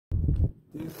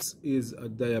This is a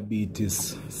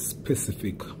diabetes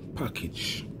specific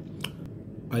package.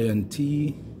 Iron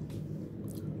tea,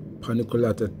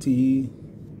 paniculata tea,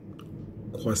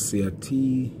 quassia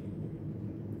tea,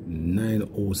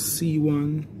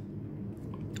 90C1,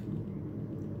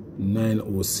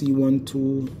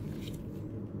 90C12,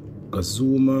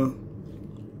 Gazuma,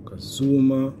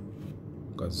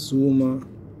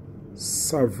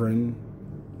 Sovereign,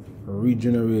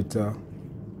 Regenerator,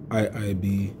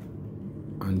 IIB,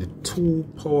 and the two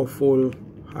powerful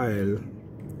oil,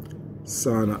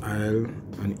 Sana oil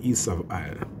and Esav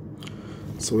oil.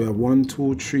 So we have 1,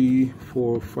 2, 3,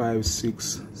 4, 5,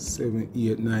 6, 7,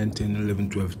 8, 9, 10, 11,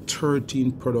 12,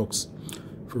 13 products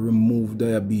to remove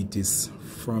diabetes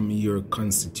from your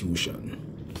constitution.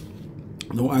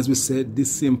 Now, as we said,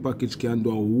 this same package can do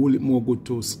a whole lot more good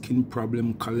to skin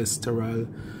problem, cholesterol,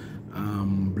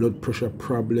 blood pressure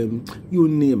problem, you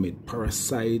name it,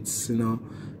 parasites,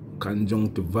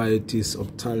 conjunctivitis,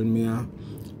 ophthalmia,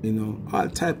 all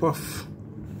type of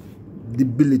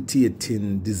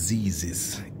debilitating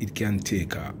diseases it can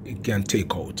take out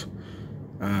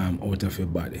of your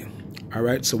body. All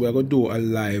right, so we're gonna do a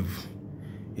live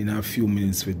in a few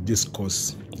minutes to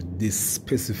discuss this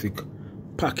specific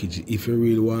package. If you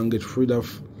really want to get rid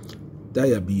of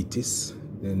diabetes,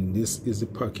 then this is the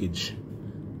package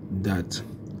that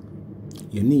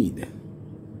you need.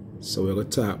 So we're gonna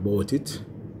talk about it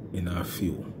in a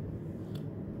few.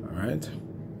 All right.